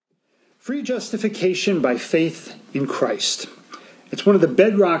Free justification by faith in Christ. It's one of the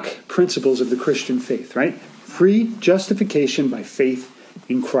bedrock principles of the Christian faith, right? Free justification by faith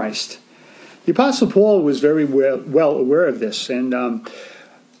in Christ. The Apostle Paul was very well aware of this, and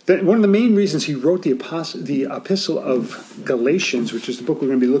one of the main reasons he wrote the Epistle of Galatians, which is the book we're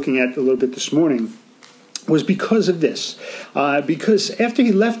going to be looking at a little bit this morning, was because of this. Because after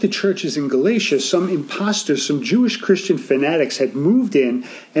he left the churches in Galatia, some imposters, some Jewish Christian fanatics had moved in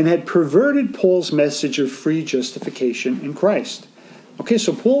and had perverted Paul's message of free justification in Christ. Okay,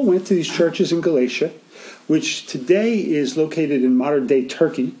 so Paul went to these churches in Galatia, which today is located in modern-day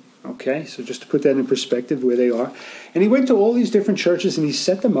Turkey. Okay, so just to put that in perspective where they are. And he went to all these different churches and he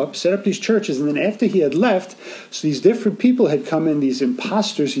set up these churches. And then after he had left, so these different people had come in, these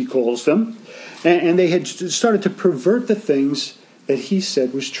imposters, he calls them, and they had started to pervert the things that he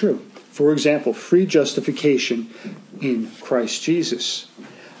said was true. For example, free justification in Christ Jesus.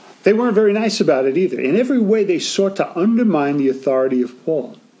 They weren't very nice about it either. In every way, they sought to undermine the authority of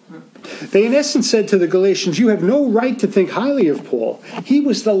Paul. They in essence said to the Galatians, you have no right to think highly of Paul. He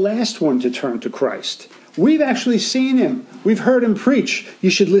was the last one to turn to Christ. We've actually seen him. We've heard him preach.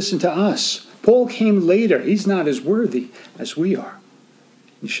 You should listen to us. Paul came later. He's not as worthy as we are.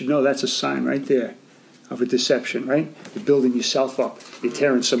 You should know that's a sign right there of a deception, right? You're building yourself up. You're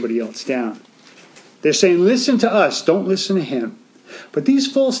tearing somebody else down. They're saying, listen to us. Don't listen to him. But these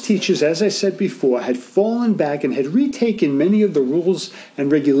false teachers, as I said before, had fallen back and had retaken many of the rules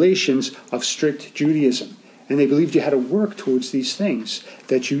and regulations of strict Judaism. And they believed you had to work towards these things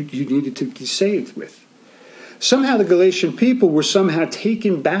that you needed to be saved with. Somehow the Galatian people were somehow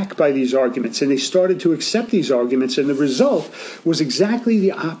taken back by these arguments, and they started to accept these arguments, and the result was exactly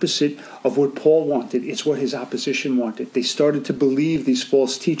the opposite of what Paul wanted. It's what his opposition wanted. They started to believe these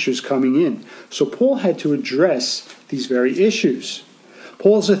false teachers coming in. So Paul had to address these very issues.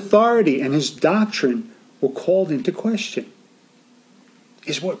 Paul's authority and his doctrine were called into question.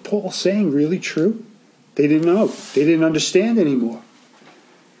 Is what Paul's saying really true? They didn't know. They didn't understand anymore.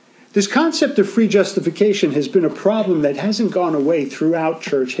 This concept of free justification has been a problem that hasn't gone away throughout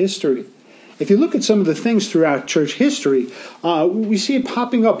church history. If you look at some of the things throughout church history, we see it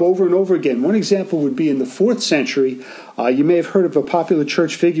popping up over and over again. One example would be in the 4th century. You may have heard of a popular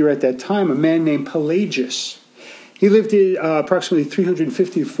church figure at that time, a man named Pelagius. He lived in approximately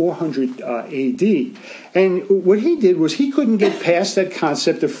 350 to 400 AD. And what he did was he couldn't get past that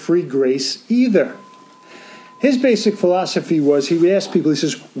concept of free grace either. His basic philosophy was, he would ask people, he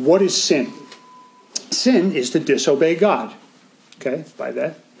says, what is sin? Sin is to disobey God. Okay, by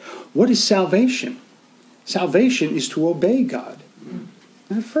that. What is salvation? Salvation is to obey God.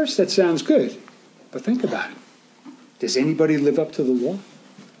 Now, at first that sounds good, but think about it. Does anybody live up to the law?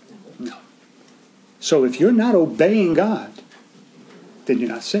 No. So if you're not obeying God, then you're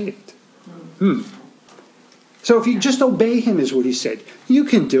not saved. So if you just obey him, is what he said, you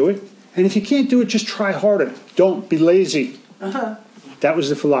can do it. And if you can't do it, just try harder. Don't be lazy. That was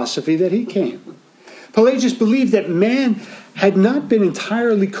the philosophy that he came. Pelagius believed that man had not been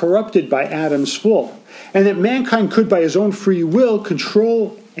entirely corrupted by Adam's fall, and that mankind could, by his own free will,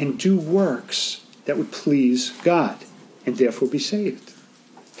 control and do works that would please God, and therefore be saved.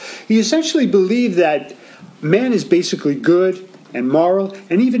 He essentially believed that man is basically good and moral,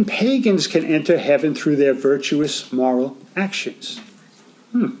 and even pagans can enter heaven through their virtuous moral actions.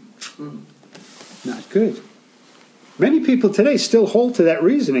 Not good. Many people today still hold to that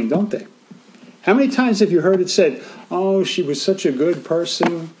reasoning, don't they? How many times have you heard it said, oh, she was such a good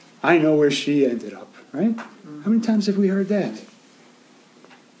person, I know where she ended up, right? How many times have we heard that?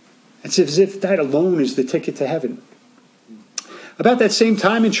 It's as if that alone is the ticket to heaven. About that same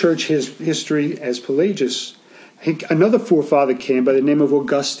time in church history as Pelagius, another forefather came by the name of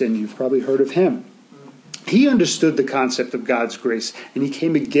Augustine. You've probably heard of him. He understood the concept of God's grace, and he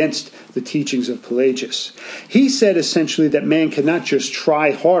came against the teachings of Pelagius. He said essentially that man cannot just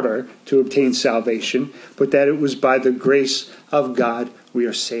try harder to obtain salvation, but that it was by the grace of God we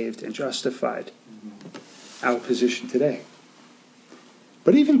are saved and justified. Our position today.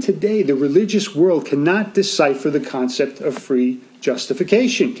 But even today, the religious world cannot decipher the concept of free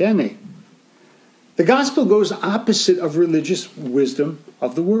justification, can they? The gospel goes opposite of religious wisdom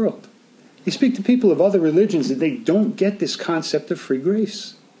of the world. You speak to people of other religions and they don't get this concept of free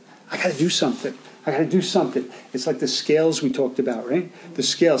grace. I got to do something. I got to do something. It's like the scales we talked about, right? The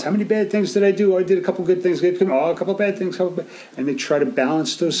scales. How many bad things did I do? Oh, I did a couple good things. Oh, a couple bad things. And they try to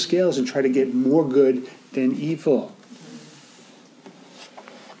balance those scales and try to get more good than evil.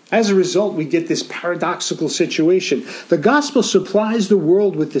 As a result, we get this paradoxical situation. The gospel supplies the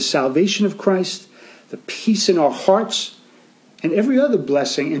world with the salvation of Christ, the peace in our hearts, and every other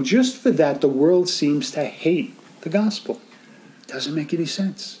blessing, and just for that the world seems to hate the gospel. It doesn't make any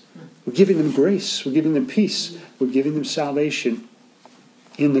sense. We're giving them grace, we're giving them peace, we're giving them salvation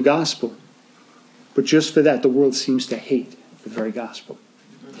in the gospel. But just for that the world seems to hate the very gospel.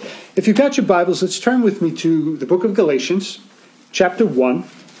 If you've got your Bibles, let's turn with me to the book of Galatians, chapter 1.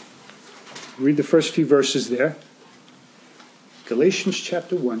 Read the first few verses there. Galatians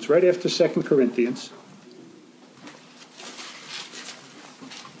chapter 1. It's right after 2 Corinthians.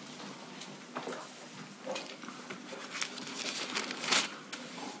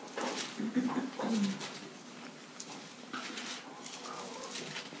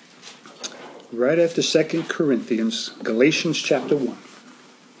 Right after 2 Corinthians, Galatians chapter 1.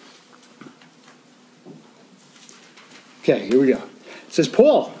 Okay, here we go. It says,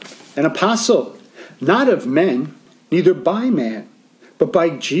 Paul, an apostle, not of men, neither by man, but by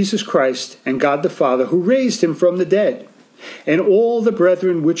Jesus Christ and God the Father, who raised him from the dead, and all the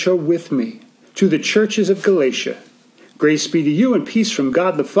brethren which are with me, to the churches of Galatia. Grace be to you and peace from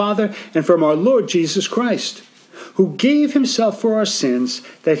God the Father and from our Lord Jesus Christ, who gave himself for our sins,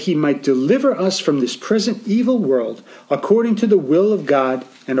 that he might deliver us from this present evil world, according to the will of God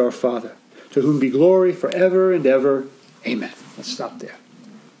and our Father, to whom be glory forever and ever. Amen. Let's stop there.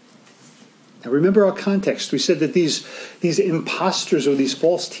 Now remember our context. We said that these imposters or these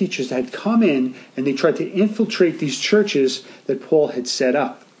false teachers had come in and they tried to infiltrate these churches that Paul had set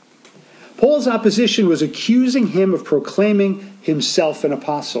up. Paul's opposition was accusing him of proclaiming himself an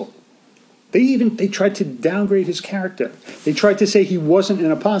apostle. They tried to downgrade his character. They tried to say he wasn't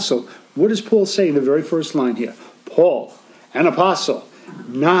an apostle. What does Paul say in the very first line here? Paul, an apostle,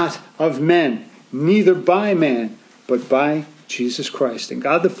 not of men, neither by man, but by Jesus Christ and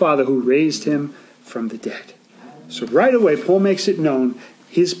God the Father, who raised him from the dead. So right away, Paul makes it known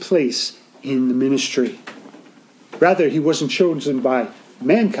his place in the ministry. Rather, he wasn't chosen by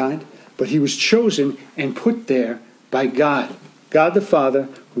mankind, but he was chosen and put there by God. God the Father,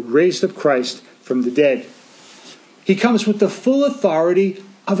 who raised up Christ from the dead. He comes with the full authority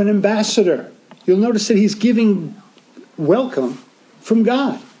of an ambassador. You'll notice that he's giving welcome from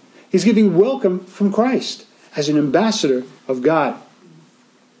God. He's giving welcome from Christ as an ambassador of God.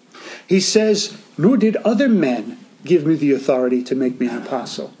 He says, nor did other men give me the authority to make me an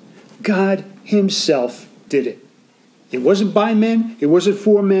apostle. God himself did it. It wasn't by men, it wasn't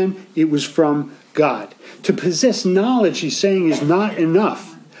for men, it was from God. To possess knowledge, he's saying, is not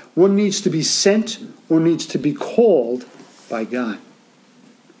enough. One needs to be sent or needs to be called by God.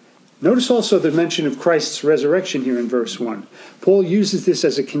 Notice also the mention of Christ's resurrection here in verse 1. Paul uses this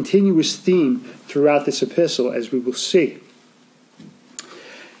as a continuous theme throughout this epistle, as we will see.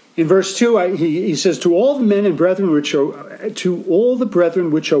 In verse 2, he says, to all the men and brethren to all the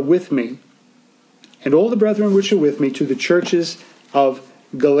brethren which are with me, and all the brethren which are with me, to the churches of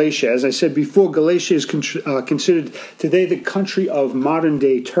Galatia. As I said before, Galatia is considered today the country of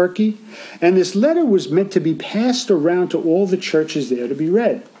modern-day Turkey, and this letter was meant to be passed around to all the churches there to be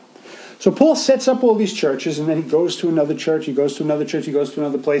read. So Paul sets up all these churches, and then he goes to another church, he goes to another church, he goes to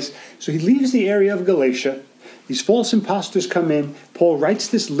another place. So he leaves the area of Galatia. These false impostors come in. Paul writes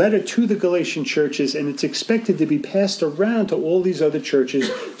this letter to the Galatian churches, and it's expected to be passed around to all these other churches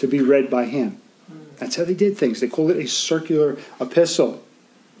to be read by him. That's how they did things. They call it a circular epistle.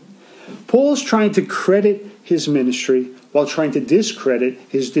 Paul's trying to credit his ministry while trying to discredit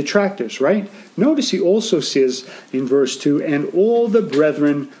his detractors, right? Notice he also says in verse 2, and all the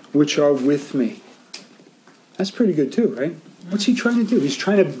brethren which are with me. That's pretty good too, right? What's he trying to do? He's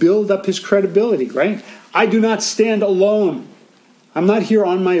trying to build up his credibility, right? I do not stand alone. I'm not here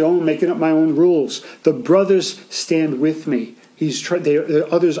on my own, making up my own rules. The brothers stand with me. The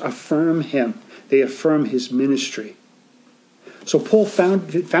others affirm him. They affirm his ministry. So Paul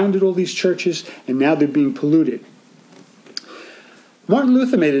founded all these churches, and now they're being polluted. Martin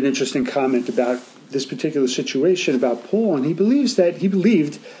Luther made an interesting comment about this particular situation about Paul, and he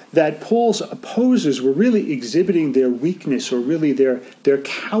believed that Paul's opposers were really exhibiting their weakness, or really their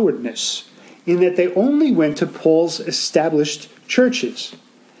cowardice, in that they only went to Paul's established churches.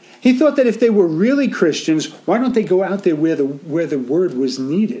 He thought that if they were really Christians, why don't they go out there where the word was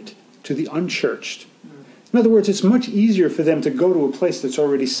needed, to the unchurched? In other words, it's much easier for them to go to a place that's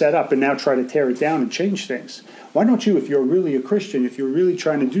already set up and now try to tear it down and change things. Why don't you, if you're really a Christian, if you're really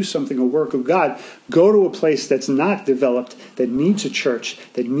trying to do something, a work of God, go to a place that's not developed, that needs a church,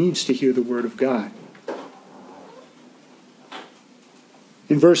 that needs to hear the word of God?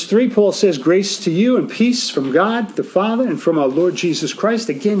 In verse 3, Paul says, grace to you and peace from God the Father and from our Lord Jesus Christ.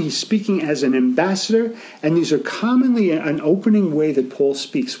 Again, he's speaking as an ambassador, and these are commonly an opening way that Paul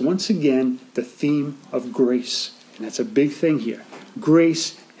speaks. Once again, the theme of grace. And that's a big thing here.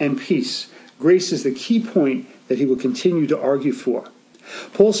 Grace and peace. Grace is the key point that he will continue to argue for.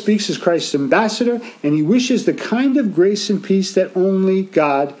 Paul speaks as Christ's ambassador, and he wishes the kind of grace and peace that only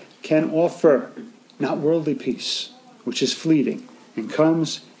God can offer, not worldly peace, which is fleeting and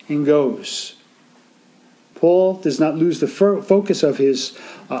comes and goes. Paul does not lose the focus of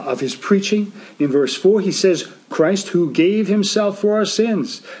his preaching. In verse 4, he says, Christ who gave himself for our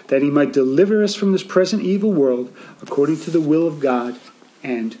sins, that he might deliver us from this present evil world, according to the will of God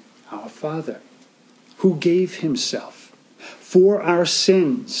and our Father. Who gave himself for our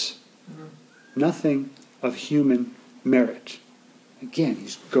sins. Nothing of human merit. Again,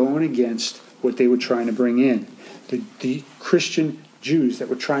 he's going against what they were trying to bring in. The Christian Jews that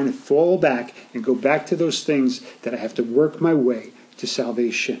were trying to fall back and go back to those things that I have to work my way to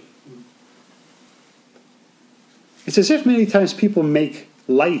salvation. It's as if many times people make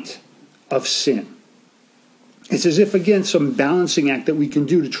light of sin. It's as if, again, some balancing act that we can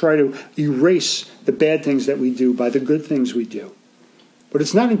do to try to erase the bad things that we do by the good things we do. But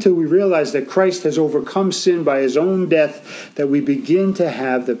it's not until we realize that Christ has overcome sin by his own death that we begin to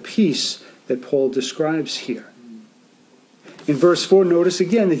have the peace that Paul describes here. In verse 4, notice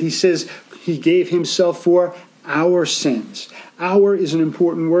again that he says he gave himself for our sins. Our is an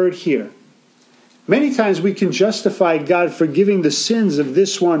important word here. Many times we can justify God forgiving the sins of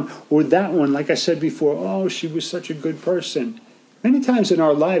this one or that one. Like I said before, oh, she was such a good person. Many times in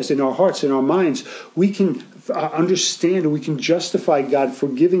our lives, in our hearts, in our minds, we can understand and we can justify God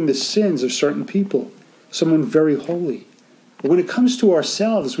forgiving the sins of certain people, someone very holy. But when it comes to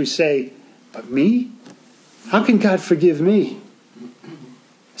ourselves, we say, but me? How can God forgive me?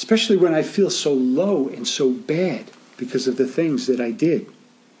 Especially when I feel so low and so bad because of the things that I did.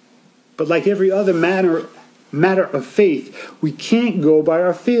 But like every other matter of faith, we can't go by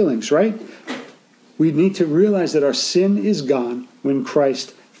our feelings, right? We need to realize that our sin is gone when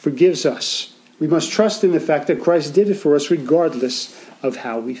Christ forgives us. We must trust in the fact that Christ did it for us regardless of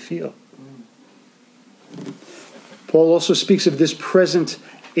how we feel. Paul also speaks of this present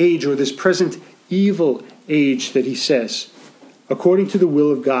age or this present evil age that he says, according to the will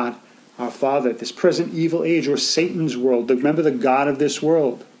of God, our Father, this present evil age or Satan's world. Remember the God of this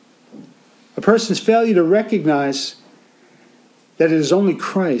world. A person's failure to recognize that it is only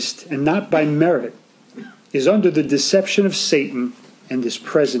Christ and not by merit is under the deception of Satan and this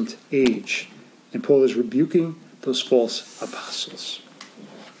present age. And Paul is rebuking those false apostles.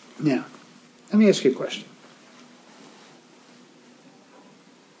 Now, let me ask you a question.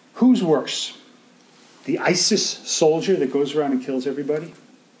 Who's worse? The ISIS soldier that goes around and kills everybody?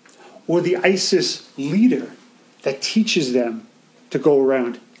 Or the ISIS leader that teaches them to go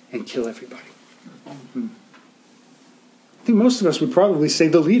around and kill everybody? I think most of us would probably say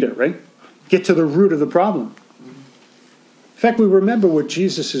the leader, right? Get to the root of the problem. In fact, we remember what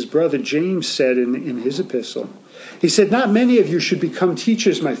Jesus' brother James said in his epistle. He said, not many of you should become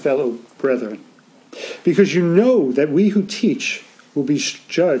teachers, my fellow brethren, because you know that we who teach will be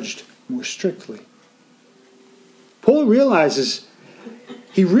judged more strictly. Paul realizes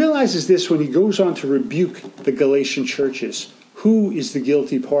this when he goes on to rebuke the Galatian churches. Who is the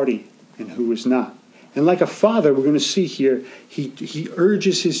guilty party and who is not? And like a father, we're going to see here, he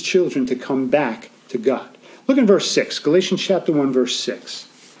urges his children to come back to God. Look in verse 6, Galatians chapter 1, verse 6.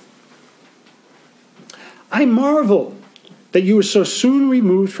 I marvel that you were so soon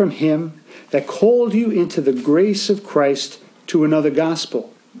removed from him that called you into the grace of Christ to another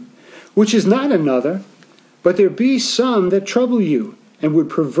gospel, which is not another, but there be some that trouble you and would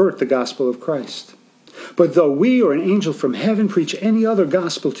pervert the gospel of Christ. But though we or an angel from heaven preach any other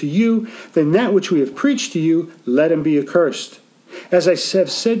gospel to you than that which we have preached to you, let him be accursed. As I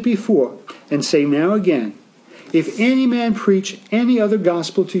have said before, and say now again, if any man preach any other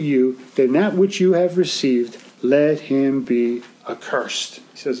gospel to you than that which you have received, let him be accursed.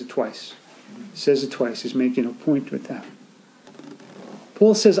 He says it twice. He's making a point with that.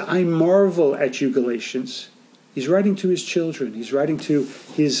 Paul says, I marvel at you, Galatians. He's writing to his children. He's writing to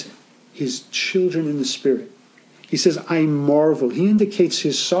his children in the Spirit. He says, I marvel. He indicates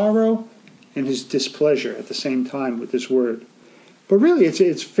his sorrow and his displeasure at the same time with this word. But really,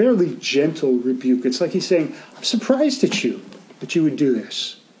 it's fairly gentle rebuke. It's like he's saying, I'm surprised at you that you would do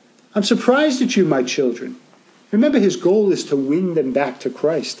this. I'm surprised at you, my children. Remember, his goal is to win them back to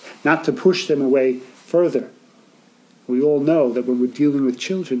Christ, not to push them away further. We all know that when we're dealing with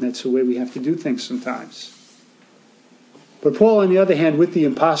children, that's the way we have to do things sometimes. But Paul, on the other hand, with the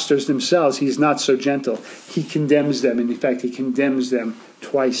impostors themselves, he's not so gentle. He condemns them, and in fact, he condemns them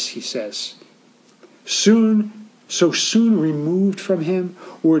twice, he says. Soon so soon removed from him,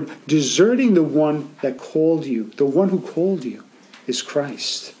 or deserting the one that called you? The one who called you is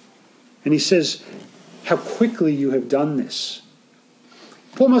Christ. And he says, how quickly you have done this.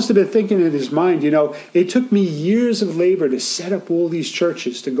 Paul must have been thinking in his mind, it took me years of labor to set up all these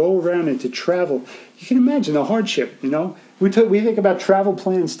churches, to go around and to travel. You can imagine the hardship, We think about travel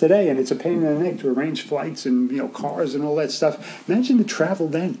plans today, and it's a pain in the neck to arrange flights and, cars and all that stuff. Imagine the travel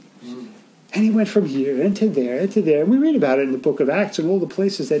then. And he went from here and to there and to there. And we read about it in the book of Acts and all the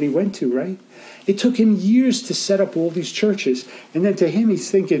places that he went to, right? It took him years to set up all these churches. And then to him,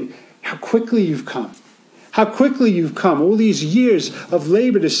 he's thinking, how quickly you've come. How quickly you've come. All these years of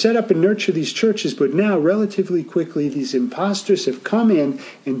labor to set up and nurture these churches. But now, relatively quickly, these imposters have come in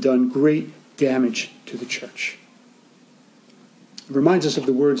and done great damage to the church. It reminds us of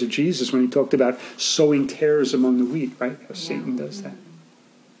the words of Jesus when he talked about sowing tares among the wheat, right? How Satan does that.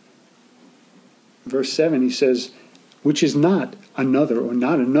 Verse 7, he says, which is not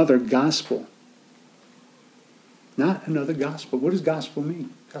another gospel. Not another gospel. What does gospel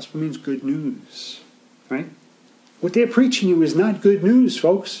mean? Gospel means good news, right? What they're preaching you is not good news,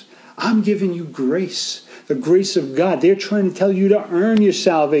 folks. I'm giving you grace, the grace of God. They're trying to tell you to earn your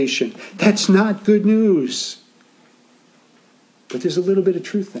salvation. That's not good news. But there's a little bit of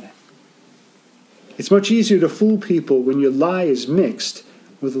truth in it. It's much easier to fool people when your lie is mixed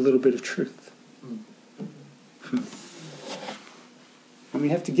with a little bit of truth. When we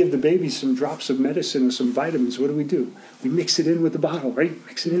have to give the baby some drops of medicine or some vitamins, what do? We mix it in with the bottle, right?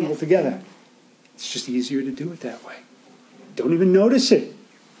 Mix it in all together. It's just easier to do it that way. Don't even notice it.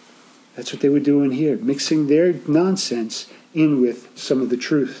 That's what they were doing here, mixing their nonsense in with some of the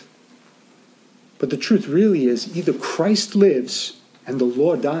truth. But the truth really is either Christ lives and the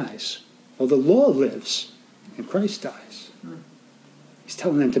law dies, or the law lives and Christ dies. He's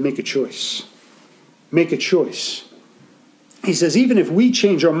telling them to make a choice. Make a choice. He says, even if we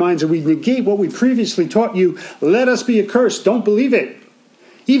change our minds and we negate what we previously taught you, let us be accursed. Don't believe it.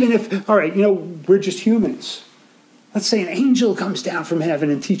 Even if, all right, we're just humans. Let's say an angel comes down from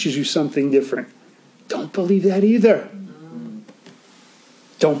heaven and teaches you something different. Don't believe that either.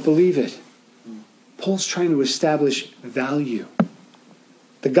 Don't believe it. Paul's trying to establish value.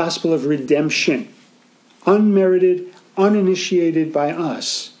 The gospel of redemption. Unmerited, uninitiated by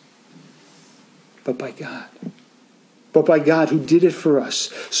us, but by God. But by God who did it for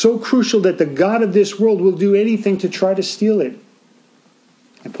us. So crucial that the God of this world will do anything to try to steal it.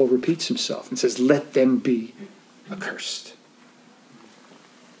 And Paul repeats himself and says, let them be accursed.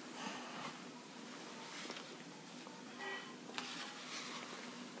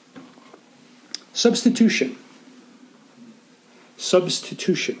 Substitution.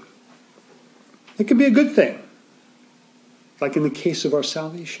 Substitution. It can be a good thing, like in the case of our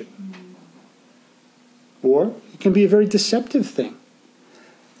salvation. Or it can be a very deceptive thing,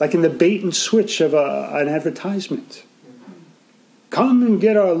 like in the bait and switch of an advertisement. Come and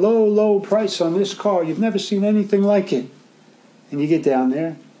get our low, low price on this car. You've never seen anything like it. And you get down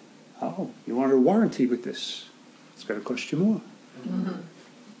there. Oh, you want a warranty with this. It's going to cost you more.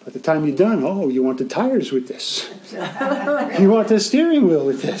 By the time you're done, oh, you want the tires with this. You want the steering wheel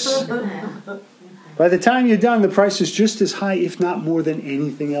with this. By the time you're done, the price is just as high, if not more than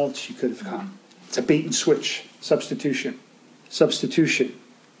anything else you could have come. It's a bait and switch. Substitution. Substitution.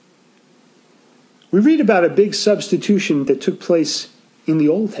 We read about a big substitution that took place in the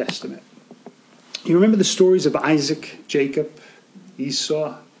Old Testament. You remember the stories of Isaac, Jacob,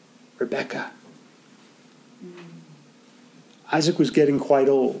 Esau, Rebekah? Isaac was getting quite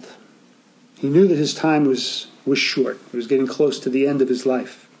old. He knew that his time was short. He was getting close to the end of his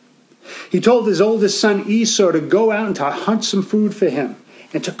life. He told his oldest son Esau to go out and to hunt some food for him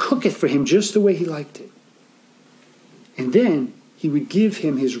and to cook it for him just the way he liked it. And then he would give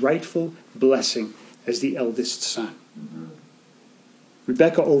him his rightful blessing as the eldest son.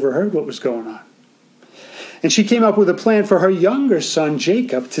 Rebekah overheard what was going on. And she came up with a plan for her younger son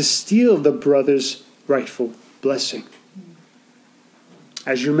Jacob to steal the brother's rightful blessing.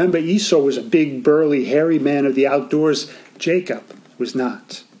 As you remember, Esau was a big, burly, hairy man of the outdoors. Jacob was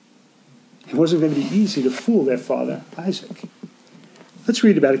not. It wasn't going to be easy to fool their father, Isaac. Let's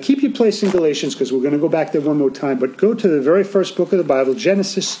read about it. Keep your place in Galatians because we're going to go back there one more time. But go to the very first book of the Bible,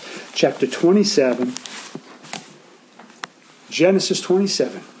 Genesis chapter 27. Genesis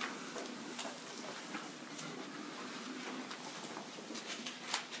 27.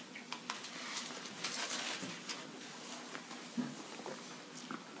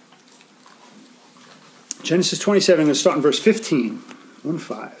 Genesis 27, I'm going to start in verse 15.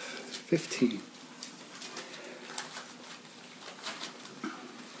 15.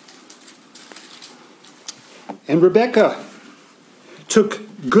 And Rebekah took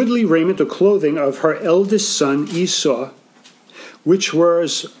goodly raiment or clothing of her eldest son Esau, which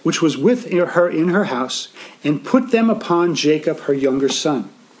was with her in her house, and put them upon Jacob her younger son.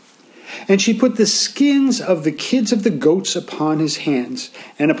 And she put the skins of the kids of the goats upon his hands,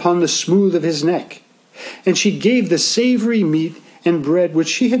 and upon the smooth of his neck. And she gave the savory meat and bread which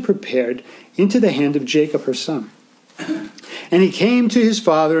she had prepared into the hand of Jacob her son. And he came to his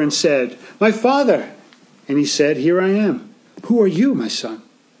father and said, My father. And he said, Here I am. Who are you, my son?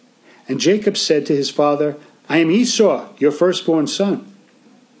 And Jacob said to his father, I am Esau, your firstborn son.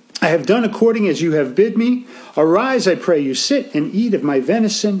 I have done according as you have bid me. Arise, I pray you, sit and eat of my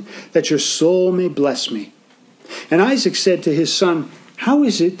venison, that your soul may bless me. And Isaac said to his son, How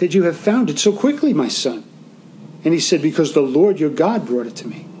is it that you have found it so quickly, my son? And he said, Because the Lord your God brought it to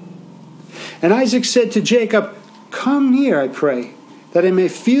me. And Isaac said to Jacob, Come near, I pray, that I may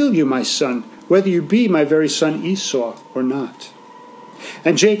feel you, my son, whether you be my very son Esau or not.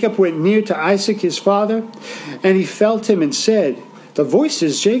 And Jacob went near to Isaac his father, and he felt him and said, The voice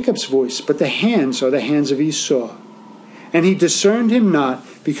is Jacob's voice, but the hands are the hands of Esau. And he discerned him not,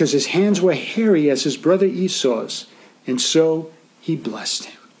 because his hands were hairy as his brother Esau's, and so he blessed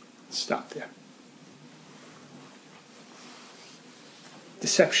him. Stop there.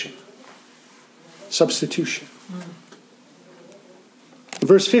 Deception. Substitution. In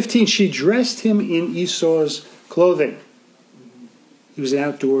verse 15, she dressed him in Esau's clothing. He was an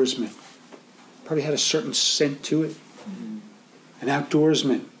outdoorsman. Probably had a certain scent to it. An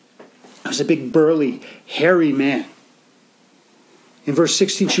outdoorsman. He was a big, burly, hairy man. In verse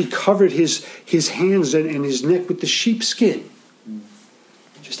 16, she covered his hands and his neck with the sheepskin.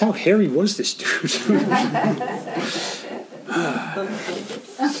 Just how hairy was this dude?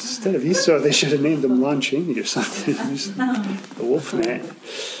 Instead of Esau, they should have named him Lon Chaney or something. The wolf man.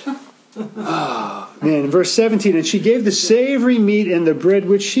 Man, in verse 17, and she gave the savory meat and the bread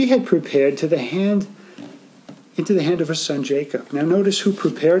which she had prepared into the hand of her son Jacob. Now notice who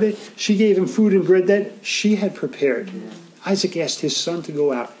prepared it. She gave him food and bread that she had prepared. Yeah. Isaac asked his son to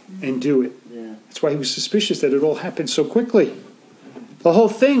go out and do it. Yeah. That's why he was suspicious that it all happened so quickly. The whole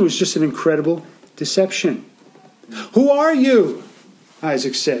thing was just an incredible deception. Who are you?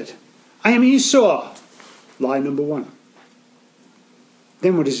 Isaac said. I am Esau. Lie number one.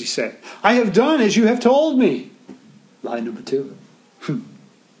 Then what does he say? I have done as you have told me. Lie number two.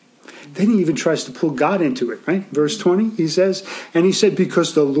 Then he even tries to pull God into it, right? Verse 20, he says, and he said,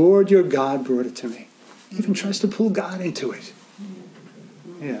 because the Lord your God brought it to me. He even tries to pull God into it.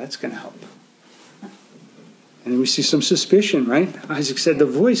 Yeah, that's going to help. And we see some suspicion, right? Isaac said, the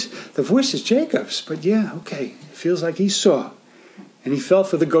voice is Jacob's, but yeah, okay, it feels like Esau. And he fell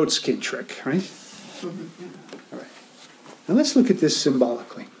for the goatskin trick, right? All right. Now let's look at this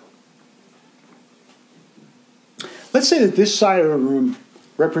symbolically. Let's say that this side of the room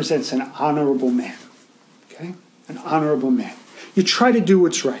represents an honorable man. Okay? An honorable man. You try to do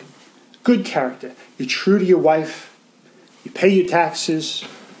what's right. Good character. You're true to your wife. You pay your taxes.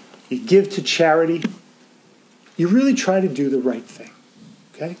 You give to charity. You really try to do the right thing.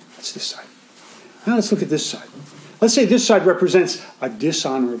 Okay? That's this side. Now let's look at this side. Let's say this side represents a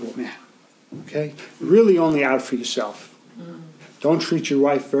dishonorable man. Okay? Really only out for yourself. Don't treat your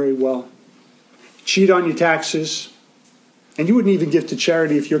wife very well. Cheat on your taxes. And you wouldn't even give to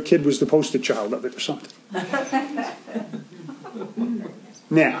charity if your kid was the poster child of it or something.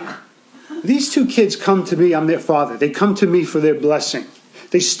 Now, these two kids come to me. I'm their father. They come to me for their blessing.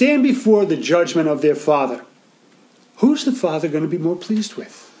 They stand before the judgment of their father. Who's the father going to be more pleased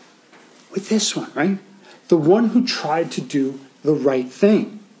with? With this one, right? The one who tried to do the right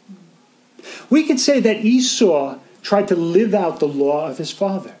thing. We could say that Esau tried to live out the law of his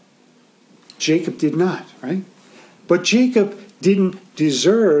father. Jacob did not, right? But Jacob didn't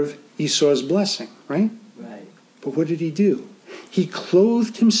deserve Esau's blessing, right? Right. But what did he do? He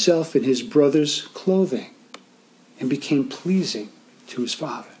clothed himself in his brother's clothing and became pleasing to his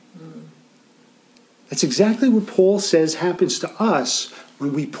father. That's exactly what Paul says happens to us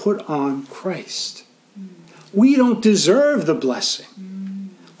when we put on Christ. We don't deserve the blessing.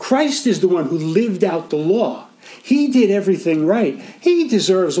 Christ is the one who lived out the law. He did everything right. He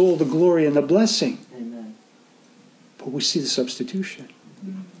deserves all the glory and the blessing. Amen. But we see the substitution.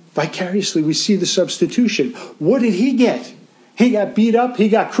 Vicariously, we see the substitution. What did he get? He got beat up. He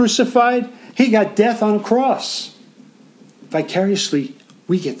got crucified. He got death on a cross. Vicariously,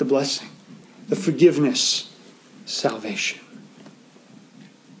 we get the blessing, the forgiveness, salvation.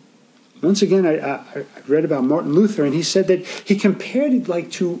 Once again, I read about Martin Luther, and he said that he compared it like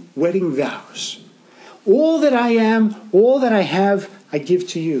to wedding vows. All that I am, all that I have, I give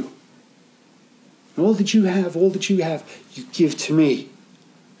to you. all that you have, you give to me.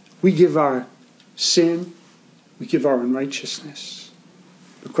 We give our sin, we give our unrighteousness.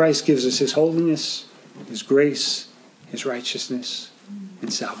 But Christ gives us his holiness, his grace, his righteousness,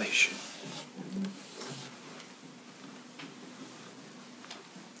 and salvation.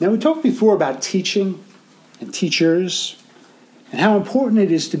 Now, we talked before about teaching and teachers and how important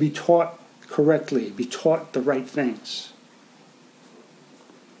it is to be taught correctly, be taught the right things.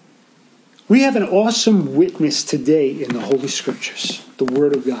 We have an awesome witness today in the Holy Scriptures, the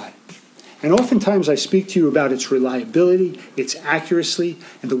Word of God. And oftentimes I speak to you about its reliability, its accuracy,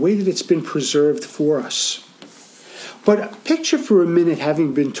 and the way that it's been preserved for us. But picture for a minute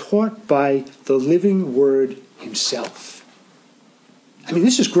having been taught by the living Word himself. I mean,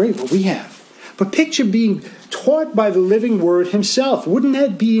 this is great what we have. But picture being taught by the living Word himself. Wouldn't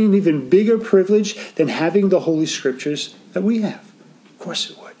that be an even bigger privilege than having the Holy Scriptures that we have? Of course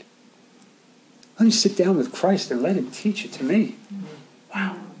it would. Let me sit down with Christ and let him teach it to me.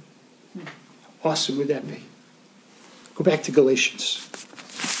 Wow. How awesome would that be? Go back to Galatians.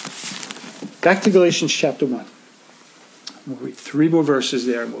 Back to Galatians chapter 1. We'll read 3 more verses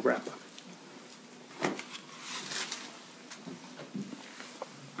there and we'll wrap up.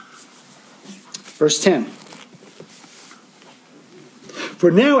 Verse 10. For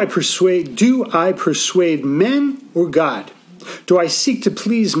now do I persuade men or God? Do I seek to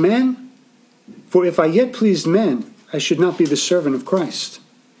please men? For if I yet pleased men, I should not be the servant of Christ.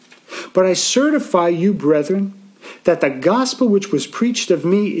 But I certify you, brethren, that the gospel which was preached of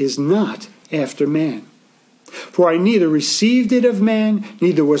me is not after man. For I neither received it of man,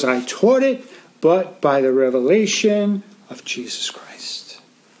 neither was I taught it, but by the revelation of Jesus Christ.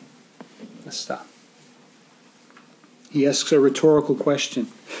 Let's stop. He asks a rhetorical question.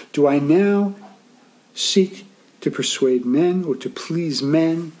 Do I now seek to persuade men or to please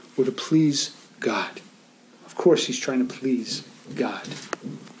God? Of course he's trying to please God.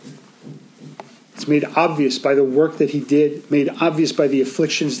 It's made obvious by the work that he did, made obvious by the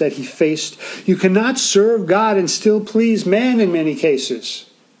afflictions that he faced. You cannot serve God and still please man in many cases.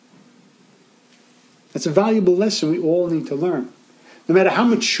 That's a valuable lesson we all need to learn. No matter how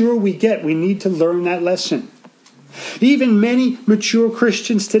mature we get, we need to learn that lesson. Even many mature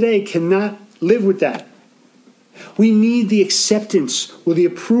Christians today cannot live with that. We need the acceptance or the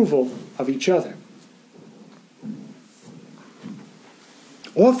approval of each other.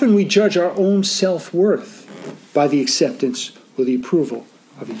 Often we judge our own self-worth by the acceptance or the approval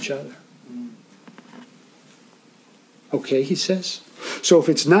of each other. Okay, he says. So if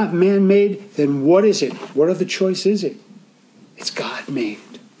it's not man-made, then what is it? What other choice is it? It's God-made.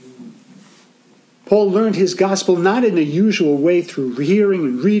 Paul learned his gospel not in the usual way through hearing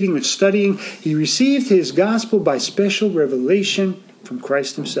and reading and studying. He received his gospel by special revelation from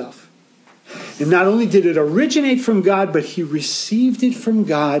Christ himself. And not only did it originate from God, but he received it from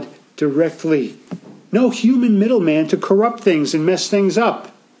God directly. No human middleman to corrupt things and mess things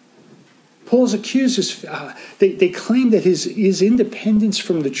up. Paul's accusers, they claim that his independence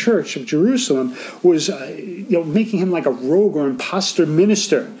from the church of Jerusalem was making him like a rogue or imposter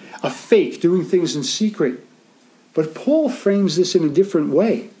minister, a fake, doing things in secret. But Paul frames this in a different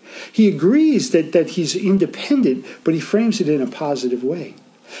way. He agrees that he's independent, but he frames it in a positive way.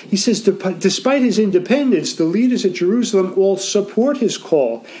 He says, despite his independence, the leaders at Jerusalem all support his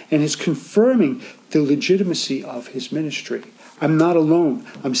call and is confirming the legitimacy of his ministry. I'm not alone.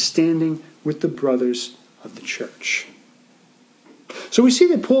 I'm standing with the brothers of the church. So we see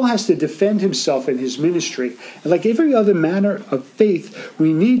that Paul has to defend himself in his ministry. And like every other matter of faith,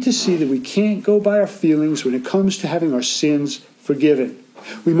 we need to see that we can't go by our feelings when it comes to having our sins forgiven.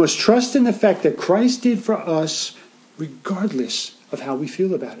 We must trust in the fact that Christ did for us regardless of how we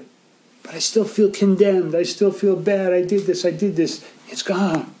feel about it. But I still feel condemned. I still feel bad. I did this. It's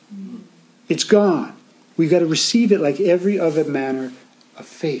gone. It's gone. We've got to receive it like every other manner of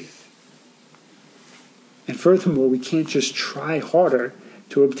faith. And furthermore, we can't just try harder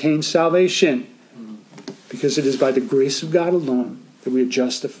to obtain salvation, because it is by the grace of God alone that we are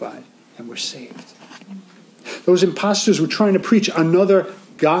justified and we're saved. Those imposters were trying to preach another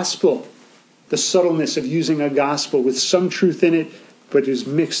gospel, the subtleness of using a gospel with some truth in it, but it is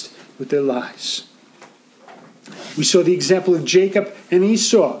mixed with their lies. We saw the example of Jacob and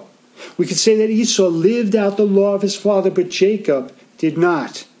Esau. We could say that Esau lived out the law of his father, but Jacob did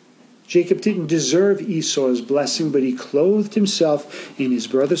not. Jacob didn't deserve Esau's blessing, but he clothed himself in his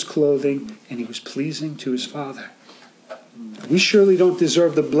brother's clothing, and he was pleasing to his father. We surely don't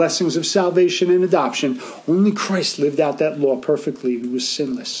deserve the blessings of salvation and adoption. Only Christ lived out that law perfectly. He was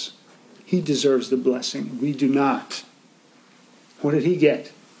sinless. He deserves the blessing. We do not. What did he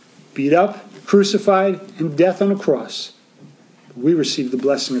get? beat up, crucified, and death on a cross. We receive the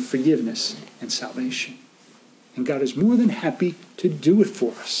blessing of forgiveness and salvation. And God is more than happy to do it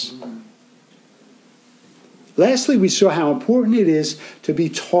for us. Lastly, we saw how important it is to be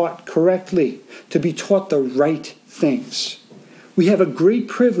taught correctly, to be taught the right things. We have a great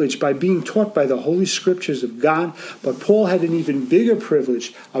privilege by being taught by the Holy Scriptures of God, but Paul had an even bigger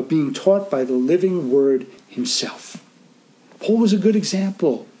privilege of being taught by the living Word himself. Paul was a good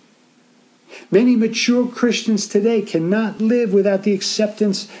example. Many mature Christians today cannot live without the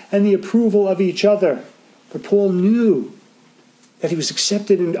acceptance and the approval of each other. But Paul knew that he was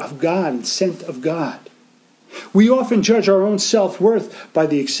accepted of God and sent of God. We often judge our own self-worth by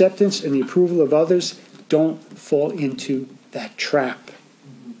the acceptance and the approval of others. Don't fall into that trap.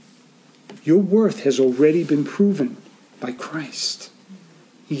 Your worth has already been proven by Christ.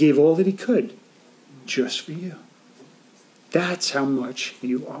 He gave all that he could just for you. That's how much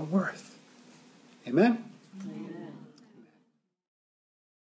you are worth. Amen?